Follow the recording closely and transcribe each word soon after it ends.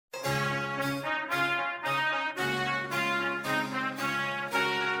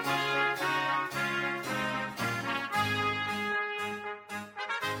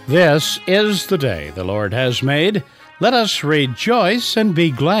This is the day the Lord has made. Let us rejoice and be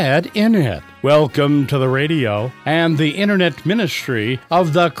glad in it. Welcome to the radio and the internet ministry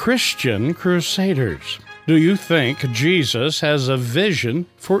of the Christian Crusaders. Do you think Jesus has a vision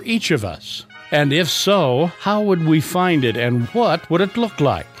for each of us? And if so, how would we find it and what would it look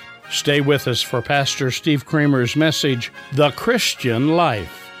like? Stay with us for Pastor Steve Kramer's message, The Christian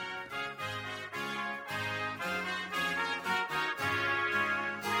Life.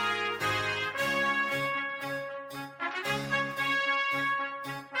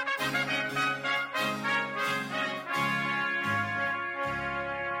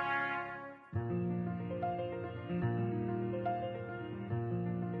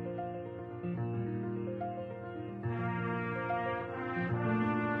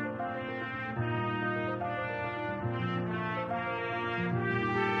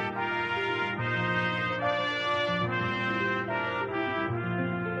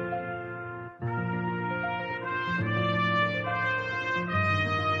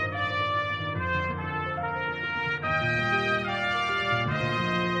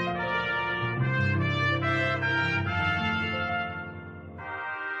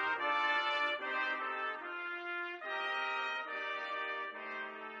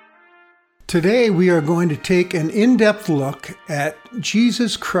 Today we are going to take an in-depth look at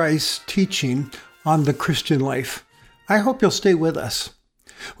Jesus Christ's teaching on the Christian life. I hope you'll stay with us.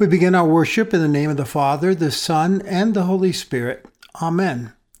 We begin our worship in the name of the Father, the Son, and the Holy Spirit.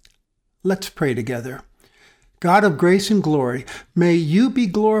 Amen. Let's pray together. God of grace and glory, may you be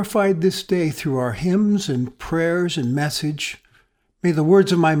glorified this day through our hymns and prayers and message. May the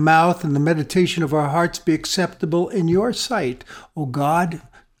words of my mouth and the meditation of our hearts be acceptable in your sight, O God,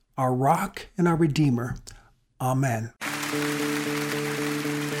 our rock and our Redeemer. Amen.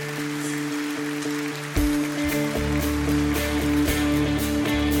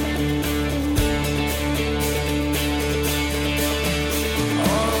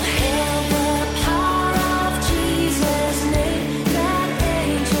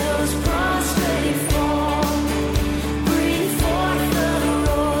 Breathe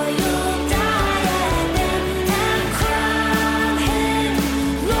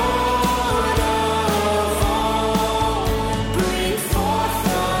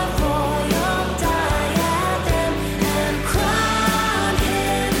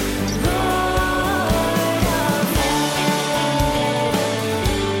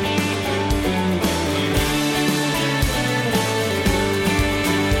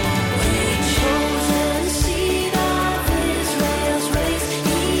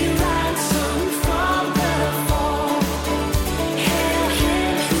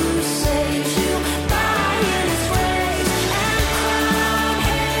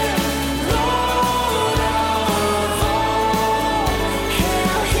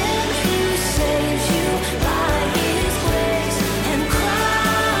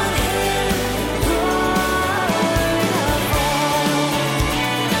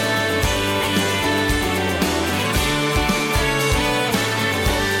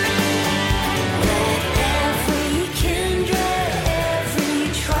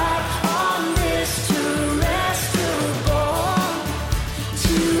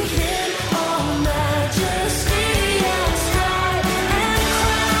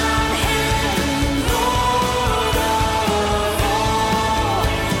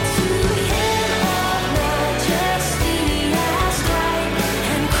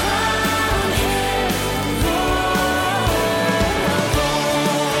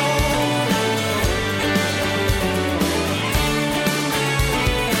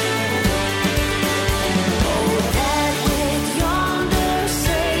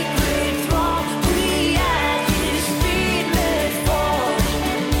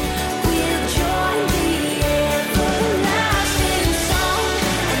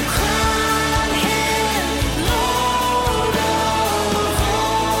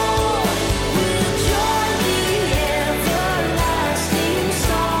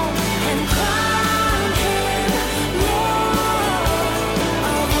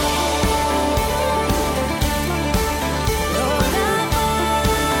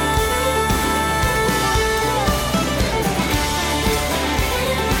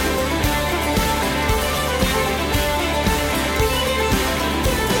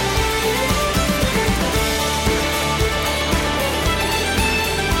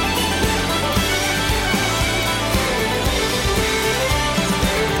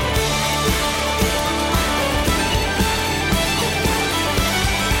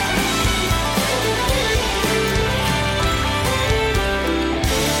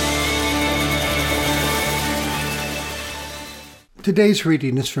Today's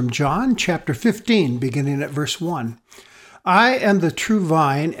reading is from John chapter 15, beginning at verse 1. I am the true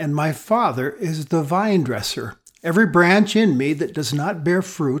vine, and my Father is the vine dresser. Every branch in me that does not bear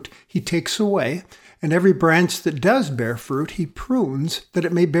fruit, he takes away, and every branch that does bear fruit, he prunes, that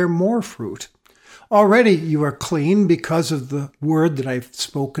it may bear more fruit. Already you are clean because of the word that I've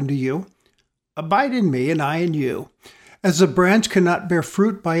spoken to you. Abide in me, and I in you. As a branch cannot bear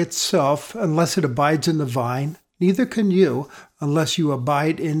fruit by itself unless it abides in the vine, neither can you unless you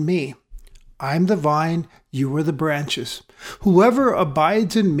abide in me. I am the vine, you are the branches. Whoever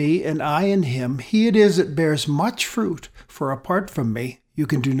abides in me and I in him, he it is that bears much fruit, for apart from me you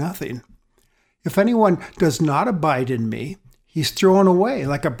can do nothing. If anyone does not abide in me, he's thrown away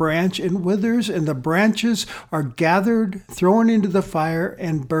like a branch and withers, and the branches are gathered, thrown into the fire,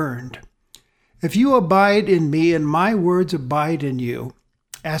 and burned. If you abide in me and my words abide in you,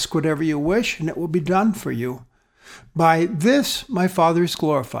 ask whatever you wish, and it will be done for you. By this my Father is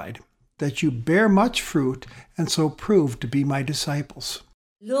glorified, that you bear much fruit, and so prove to be my disciples.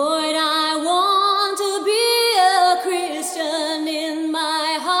 Lord, I want to be a Christian in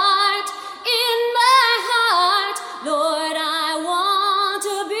my heart, in my heart. Lord, I want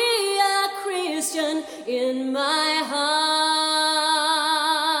to be a Christian in my heart,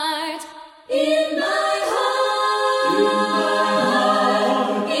 in my heart,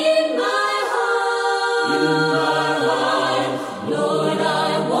 in my heart, in my heart. Lord,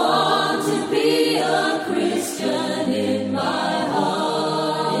 I want to be a Christian in my heart.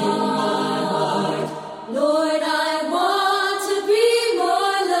 Lord, I want to be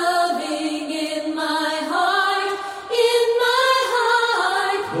more loving in my heart, in my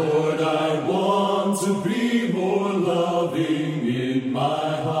heart. Lord, I want to be more loving in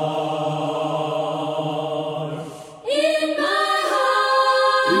my heart. In my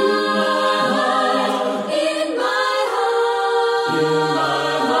heart, in my heart, in my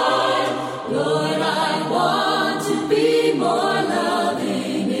heart. Lord, I want to be more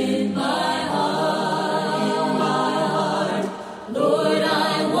loving in my heart. Lord,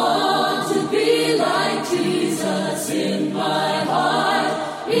 I want to be like Jesus in my heart,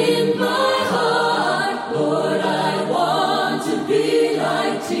 in my heart. Lord, I want to be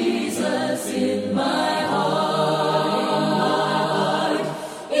like Jesus in my heart,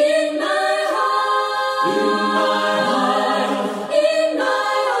 in my heart, in my heart, in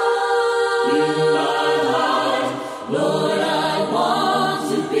my heart. Lord, I want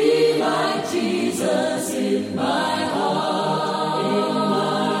to be like Jesus in my heart, in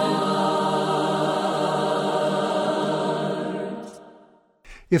my heart.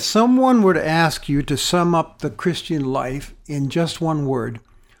 If someone were to ask you to sum up the Christian life in just one word,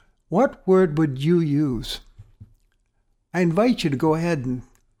 what word would you use? I invite you to go ahead and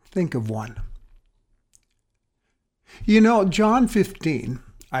think of one. You know, John 15,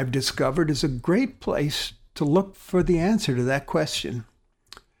 I've discovered, is a great place to look for the answer to that question.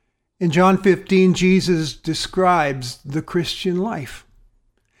 In John 15, Jesus describes the Christian life.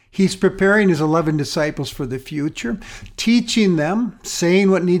 He's preparing his 11 disciples for the future, teaching them, saying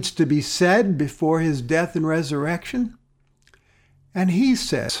what needs to be said before his death and resurrection. And he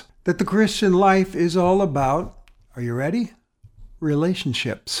says that the Christian life is all about, are you ready?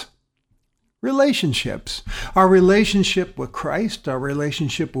 Relationships. Relationships. Our relationship with Christ, our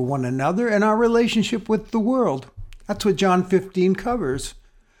relationship with one another, and our relationship with the world. That's what John 15 covers.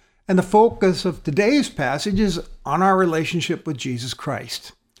 And the focus of today's passage is on our relationship with Jesus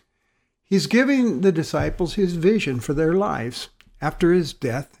Christ. He's giving the disciples his vision for their lives after his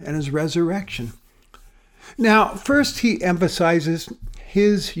death and his resurrection. Now, first he emphasizes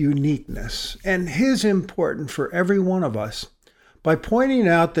his uniqueness and his importance for every one of us by pointing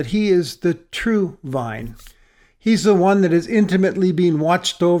out that he is the true vine. He's the one that is intimately being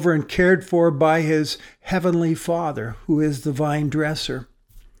watched over and cared for by his heavenly Father, who is the vine dresser.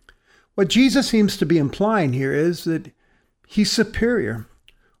 What Jesus seems to be implying here is that he's superior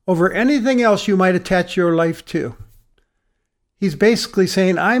over anything else you might attach your life to. He's basically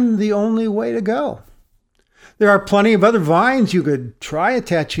saying, I'm the only way to go. There are plenty of other vines you could try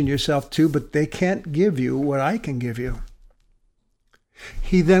attaching yourself to, but they can't give you what I can give you.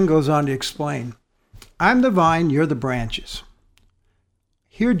 He then goes on to explain, I'm the vine, you're the branches.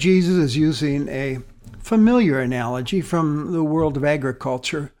 Here Jesus is using a familiar analogy from the world of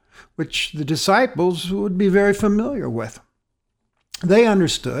agriculture, which the disciples would be very familiar with. They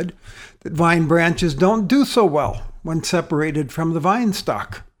understood that vine branches don't do so well when separated from the vine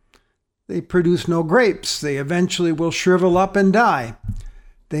stock. They produce no grapes. They eventually will shrivel up and die.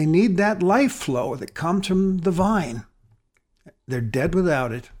 They need that life flow that comes from the vine. They're dead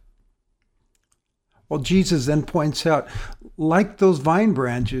without it. Well, Jesus then points out, like those vine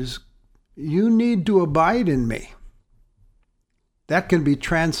branches, you need to abide in me. That can be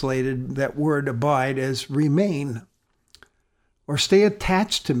translated, that word abide, as remain, or stay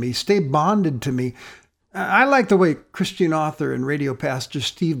attached to me, stay bonded to me. I like the way Christian author and radio pastor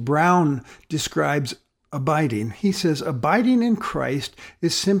Steve Brown describes abiding. He says, abiding in Christ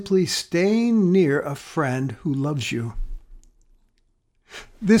is simply staying near a friend who loves you.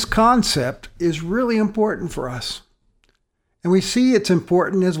 This concept is really important for us. And we see it's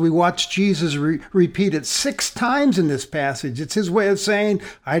important as we watch Jesus repeat it 6 times in this passage. It's his way of saying,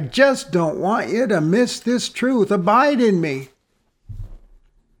 I just don't want you to miss this truth. Abide in me.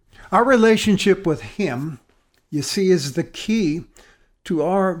 Our relationship with him, you see, is the key to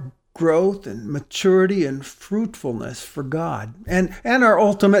our growth and maturity and fruitfulness for God and our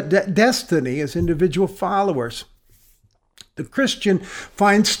ultimate destiny as individual followers. The Christian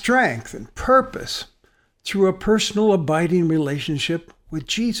finds strength and purpose through a personal abiding relationship with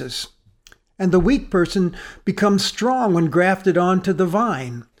Jesus. And the weak person becomes strong when grafted onto the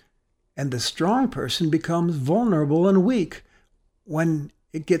vine. And the strong person becomes vulnerable and weak when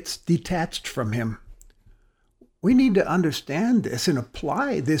it gets detached from him. We need to understand this and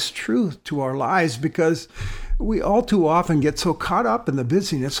apply this truth to our lives because we all too often get so caught up in the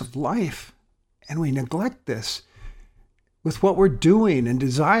busyness of life and we neglect this with what we're doing and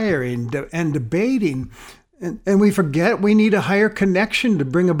desiring and debating. And we forget we need a higher connection to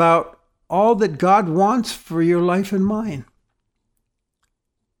bring about all that God wants for your life and mine.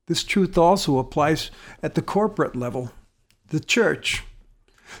 This truth also applies at the corporate level, the church.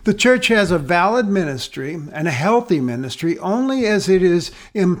 The church has a valid ministry and a healthy ministry only as it is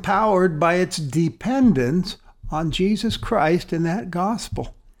empowered by its dependence on Jesus Christ and that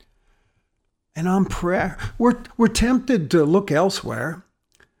gospel. And on prayer, we're tempted to look elsewhere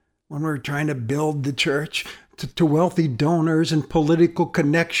when we're trying to build the church to wealthy donors and political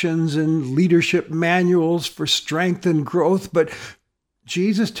connections and leadership manuals for strength and growth. But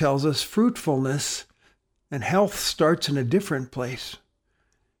Jesus tells us fruitfulness and health starts in a different place,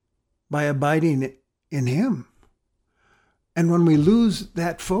 by abiding in him. And when we lose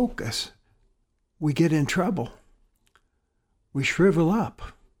that focus, we get in trouble. We shrivel up.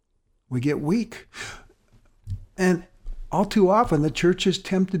 We get weak. And all too often, the church is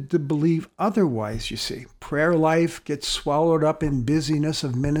tempted to believe otherwise, you see. Prayer life gets swallowed up in busyness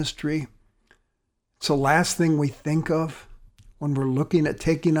of ministry. It's the last thing we think of when we're looking at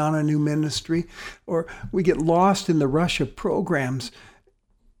taking on a new ministry. Or we get lost in the rush of programs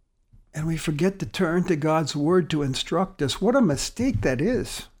and we forget to turn to God's word to instruct us. What a mistake that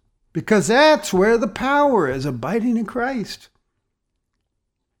is. Because that's where the power is, abiding in Christ.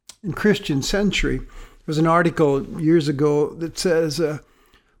 In Christian Century, there was an article years ago that says,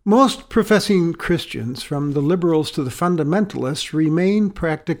 most professing Christians, from the liberals to the fundamentalists, remain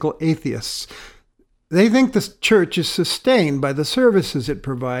practical atheists. They think the church is sustained by the services it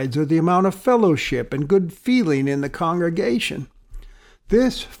provides or the amount of fellowship and good feeling in the congregation.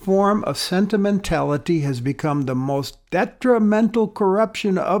 This form of sentimentality has become the most detrimental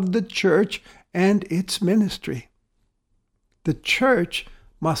corruption of the church and its ministry. The church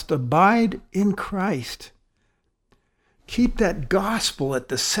must abide in Christ. Keep that gospel at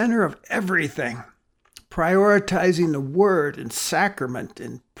the center of everything, prioritizing the word and sacrament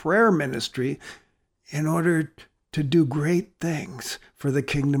and prayer ministry in order to do great things for the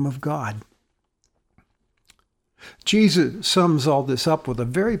kingdom of God. Jesus sums all this up with a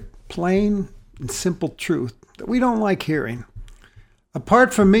very plain and simple truth that we don't like hearing.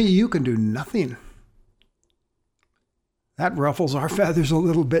 Apart from me, you can do nothing. That ruffles our feathers a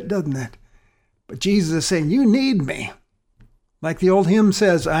little bit, doesn't it? But Jesus is saying, you need me. Like the old hymn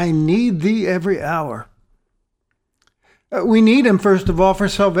says, I need thee every hour. We need him, first of all, for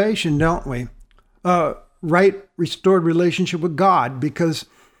salvation, don't we? Right, restored relationship with God, because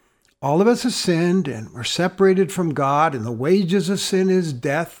all of us have sinned and we're separated from God, and the wages of sin is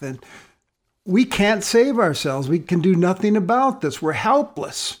death, and we can't save ourselves. We can do nothing about this. We're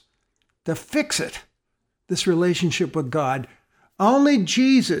helpless to fix it, this relationship with God. Only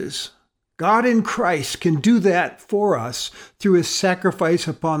Jesus, God in Christ, can do that for us through his sacrifice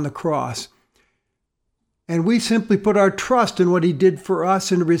upon the cross. And we simply put our trust in what he did for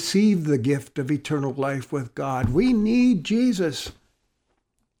us and receive the gift of eternal life with God. We need Jesus.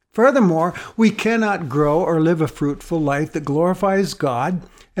 Furthermore, we cannot grow or live a fruitful life that glorifies God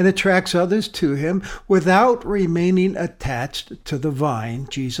and attracts others to him without remaining attached to the vine,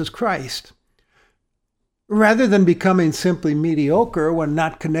 Jesus Christ. Rather than becoming simply mediocre when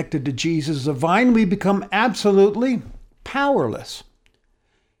not connected to Jesus, the vine, we become absolutely powerless.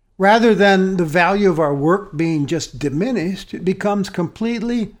 Rather than the value of our work being just diminished, it becomes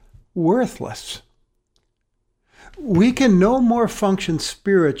completely worthless. We can no more function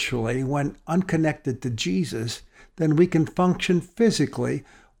spiritually when unconnected to Jesus than we can function physically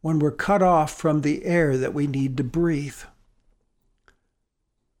when we're cut off from the air that we need to breathe.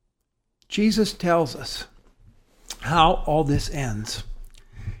 Jesus tells us how all this ends.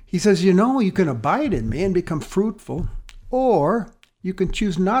 He says, you can abide in me and become fruitful, or you can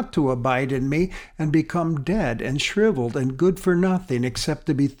choose not to abide in me and become dead and shriveled and good for nothing except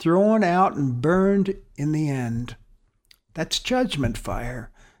to be thrown out and burned in the end. That's judgment fire,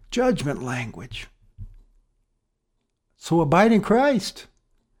 judgment language. So abide in Christ.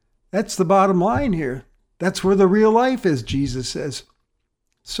 That's the bottom line here. That's where the real life is, Jesus says.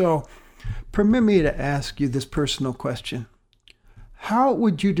 So permit me to ask you this personal question. How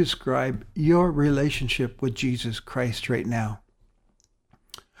would you describe your relationship with Jesus Christ right now?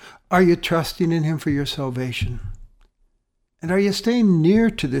 Are you trusting in him for your salvation? And are you staying near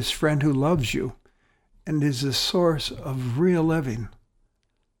to this friend who loves you and is the source of real living?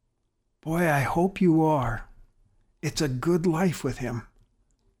 Boy, I hope you are. It's a good life with him,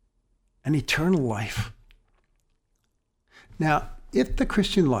 an eternal life. Now, if the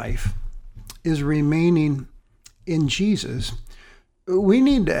Christian life is remaining in Jesus, we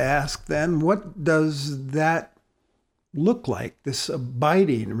need to ask then, what does that look like, this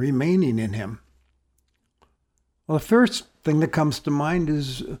abiding, remaining in him? Well, the first thing that comes to mind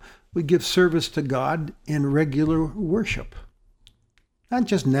is we give service to God in regular worship. Not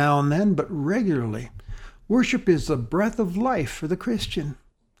just now and then, but regularly. Worship is the breath of life for the Christian.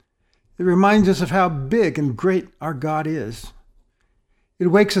 It reminds us of how big and great our God is. It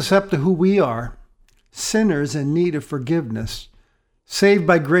wakes us up to who we are, sinners in need of forgiveness, saved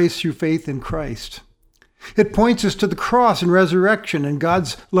by grace through faith in Christ. It points us to the cross and resurrection and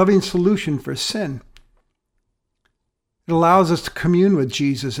God's loving solution for sin. It allows us to commune with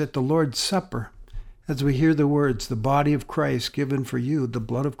Jesus at the Lord's Supper as we hear the words, the body of Christ given for you, the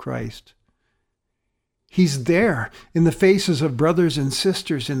blood of Christ. He's there in the faces of brothers and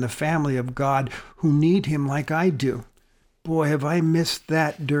sisters in the family of God who need him like I do. Boy, have I missed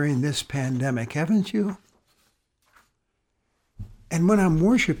that during this pandemic, haven't you? And when I'm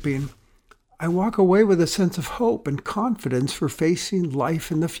worshiping, I walk away with a sense of hope and confidence for facing life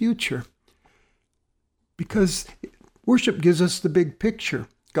in the future. Because worship gives us the big picture.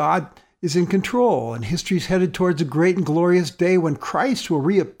 God is in control, and history's headed towards a great and glorious day when Christ will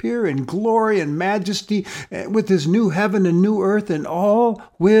reappear in glory and majesty with his new heaven and new earth, and all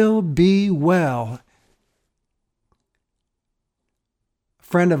will be well. A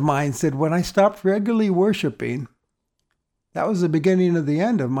friend of mine said, when I stopped regularly worshiping, that was the beginning of the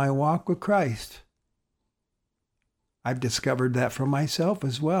end of my walk with Christ. I've discovered that for myself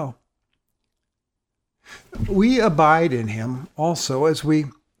as well. We abide in him also as we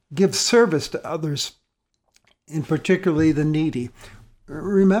give service to others, and particularly the needy.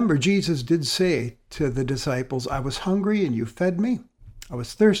 Remember, Jesus did say to the disciples, I was hungry and you fed me. I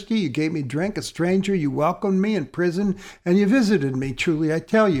was thirsty, you gave me drink. A stranger, you welcomed me. In prison, and you visited me. Truly, I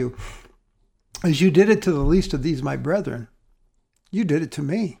tell you, as you did it to the least of these, my brethren, you did it to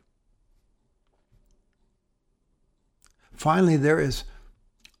me. Finally, there is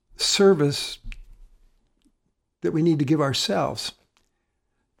service that we need to give ourselves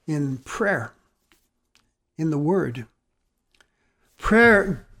in prayer, in the Word.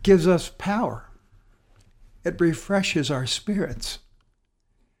 Prayer gives us power. It refreshes our spirits.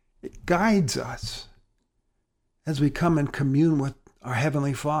 It guides us as we come and commune with our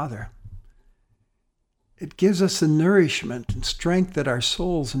Heavenly Father. It gives us the nourishment and strength that our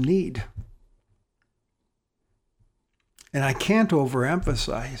souls need. And I can't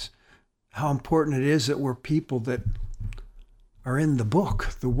overemphasize how important it is that we're people that are in the book,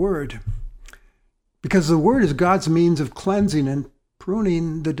 the Word. Because the Word is God's means of cleansing and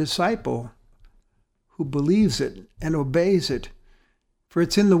pruning the disciple who believes it and obeys it. For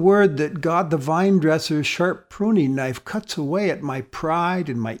it's in the Word that God, the vine dresser's sharp pruning knife, cuts away at my pride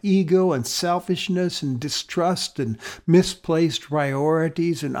and my ego and selfishness and distrust and misplaced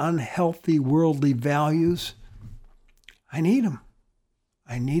priorities and unhealthy worldly values. I need him.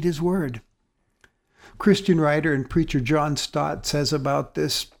 I need his Word. Christian writer and preacher John Stott says about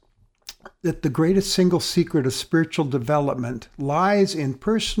this that the greatest single secret of spiritual development lies in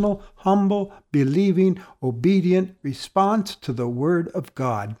personal, humble, believing, obedient response to the Word of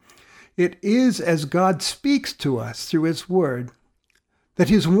God. It is as God speaks to us through his Word that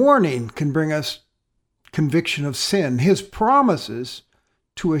his warning can bring us conviction of sin, his promises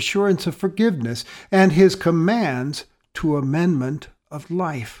to assurance of forgiveness, and his commands to amendment of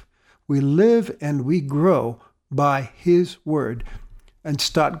life. We live and we grow by his word. And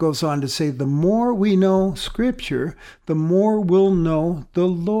Stott goes on to say, the more we know Scripture, the more we'll know the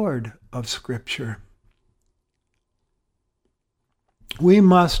Lord of Scripture. We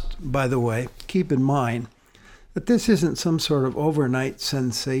must, by the way, keep in mind that this isn't some sort of overnight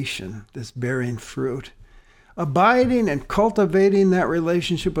sensation, this bearing fruit. Abiding and cultivating that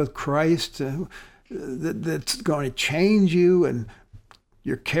relationship with Christ that's going to change you and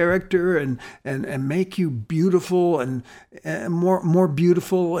your character and make you beautiful and more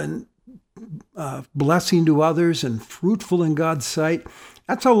beautiful and blessing to others and fruitful in God's sight.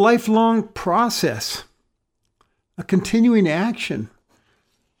 That's a lifelong process, a continuing action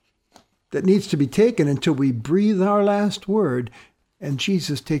that needs to be taken until we breathe our last word and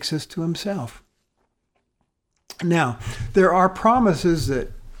Jesus takes us to himself. Now, there are promises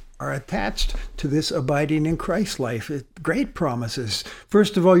that are attached to this abiding in Christ life. Great promises.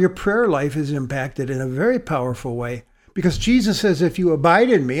 First of all, your prayer life is impacted in a very powerful way because Jesus says, if you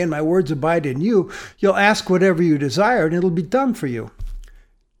abide in me and my words abide in you, you'll ask whatever you desire and it'll be done for you.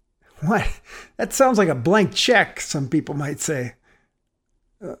 What? That sounds like a blank check, some people might say.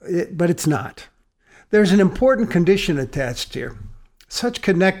 But it's not. There's an important condition attached here. Such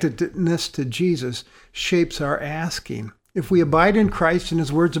connectedness to Jesus shapes our asking. If we abide in Christ and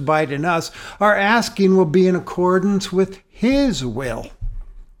his words abide in us, our asking will be in accordance with his will.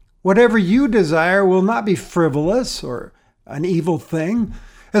 Whatever you desire will not be frivolous or an evil thing.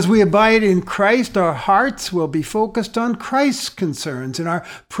 As we abide in Christ, our hearts will be focused on Christ's concerns, and our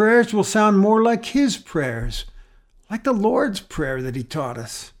prayers will sound more like his prayers, like the Lord's Prayer that he taught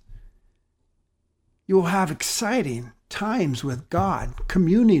us. You will have exciting times with God,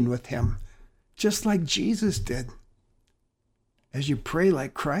 communing with him, just like Jesus did, as you pray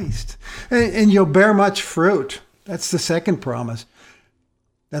like Christ. And you'll bear much fruit. That's the second promise.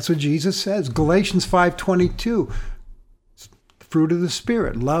 That's what Jesus says. Galatians 5:22, fruit of the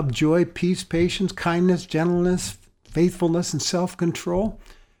Spirit, love, joy, peace, patience, kindness, gentleness, faithfulness, and self-control.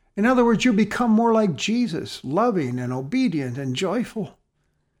 In other words, you become more like Jesus, loving and obedient and joyful.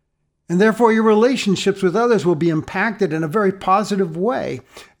 And therefore, your relationships with others will be impacted in a very positive way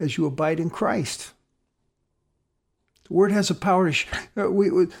as you abide in Christ. The word has a power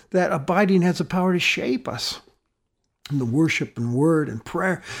that abiding has a power to shape us in the worship and word and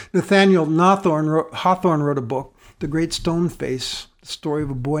prayer. Nathaniel Hawthorne wrote a book, The Great Stone Face, the story of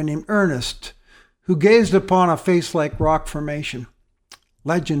a boy named Ernest, who gazed upon a face like rock formation.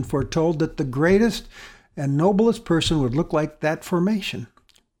 Legend foretold that the greatest and noblest person would look like that formation.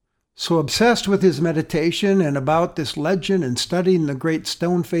 So obsessed with his meditation and about this legend and studying the great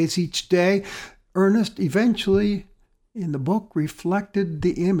stone face each day, Ernest eventually, in the book, reflected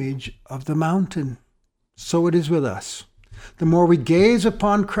the image of the mountain. So it is with us. The more we gaze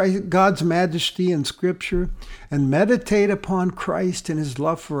upon Christ, God's majesty in Scripture and meditate upon Christ and his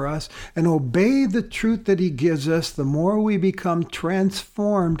love for us and obey the truth that he gives us, the more we become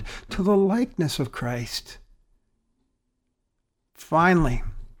transformed to the likeness of Christ. Finally,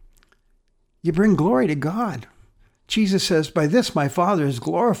 you bring glory to God. Jesus says, by this my Father is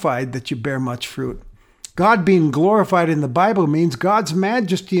glorified that you bear much fruit. God being glorified in the Bible means God's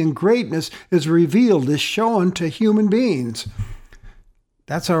majesty and greatness is revealed, is shown to human beings.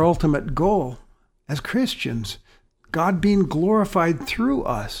 That's our ultimate goal as Christians. God being glorified through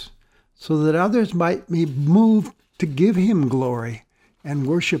us so that others might be moved to give him glory and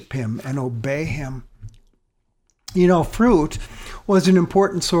worship him and obey him. You know, fruit was an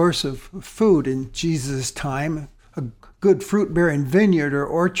important source of food in Jesus' time. A good fruit-bearing vineyard or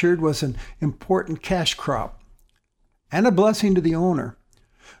orchard was an important cash crop and a blessing to the owner.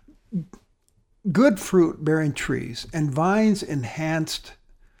 Good fruit-bearing trees and vines enhanced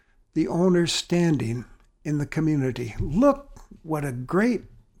the owner's standing in the community. Look what a great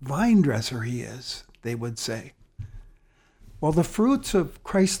vine dresser he is, they would say. Well, the fruits of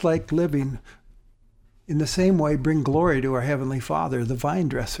Christ-like living in the same way bring glory to our Heavenly Father, the vine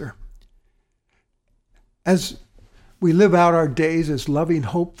dresser. As we live out our days as loving,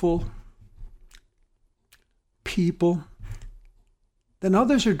 hopeful people, then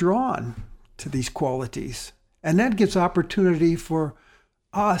others are drawn to these qualities. And that gives opportunity for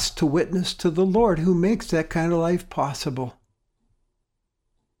us to witness to the Lord who makes that kind of life possible.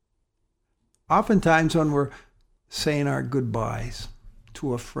 Oftentimes when we're saying our goodbyes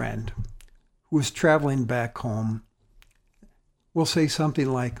to a friend who is traveling back home, we'll say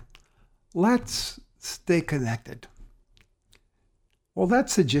something like, let's stay connected. Well,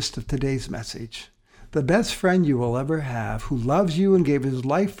 that's the gist of today's message. The best friend you will ever have, who loves you and gave his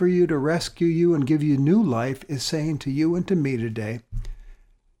life for you to rescue you and give you new life, is saying to you and to me today,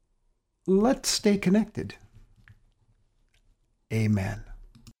 let's stay connected. Amen.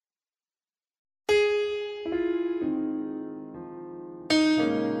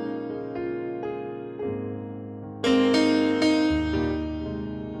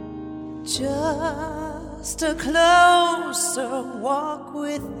 Just a closer walk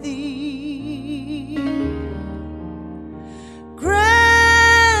with thee.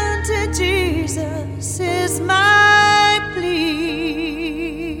 Granted, Jesus is my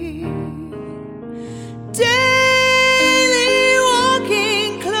plea. Daily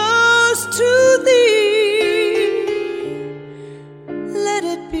walking close to thee. Let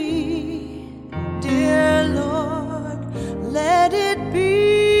it be, dear Lord, let it be.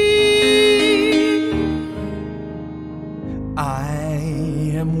 I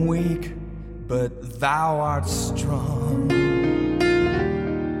am weak, but thou art strong.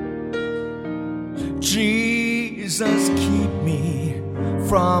 Jesus, keep me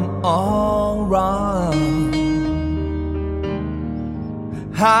from all wrong.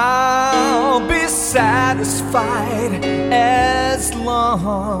 I'll be satisfied as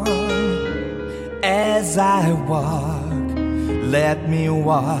long as I walk. Let me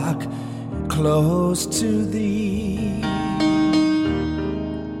walk close to thee.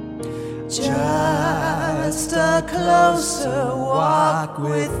 Just a closer walk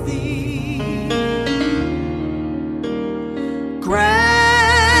with thee.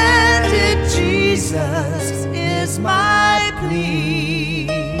 Granted, Jesus is my plea.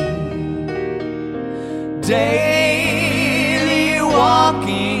 Daily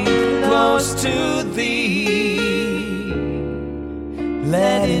walking close to thee.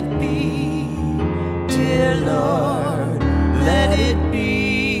 Let it be, dear Lord, let it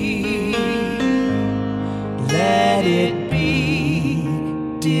be. Let it be,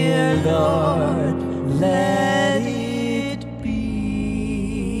 dear Lord, let it be.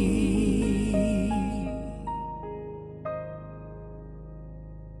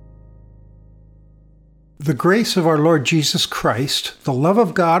 The grace of our Lord Jesus Christ, the love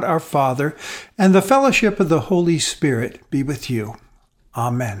of God our Father, and the fellowship of the Holy Spirit be with you.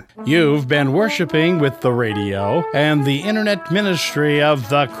 Amen. You've been worshiping with the radio and the internet ministry of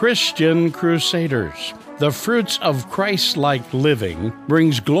the Christian Crusaders. The fruits of Christ-like living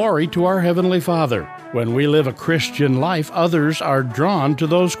brings glory to our Heavenly Father. When we live a Christian life, others are drawn to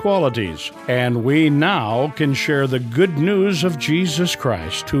those qualities, and we now can share the good news of Jesus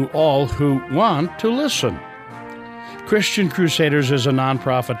Christ to all who want to listen. Christian Crusaders is a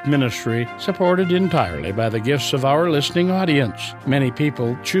nonprofit ministry supported entirely by the gifts of our listening audience. Many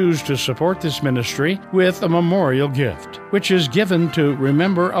people choose to support this ministry with a memorial gift, which is given to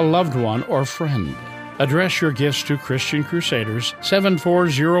remember a loved one or friend. Address your gifts to Christian Crusaders,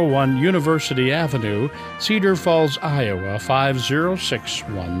 7401 University Avenue, Cedar Falls, Iowa,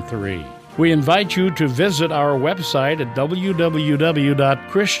 50613. We invite you to visit our website at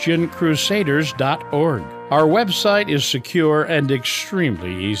www.christiancrusaders.org. Our website is secure and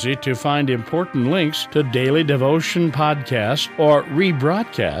extremely easy to find important links to daily devotion podcasts or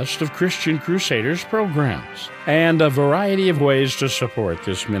rebroadcast of Christian Crusaders programs, and a variety of ways to support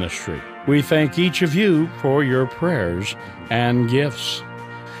this ministry. We thank each of you for your prayers and gifts.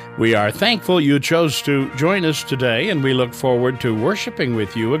 We are thankful you chose to join us today, and we look forward to worshiping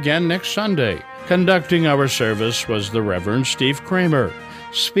with you again next Sunday. Conducting our service was the Reverend Steve Kramer,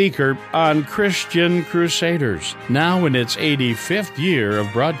 speaker on Christian Crusaders, now in its 85th year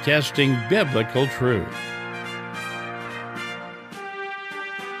of broadcasting biblical truth.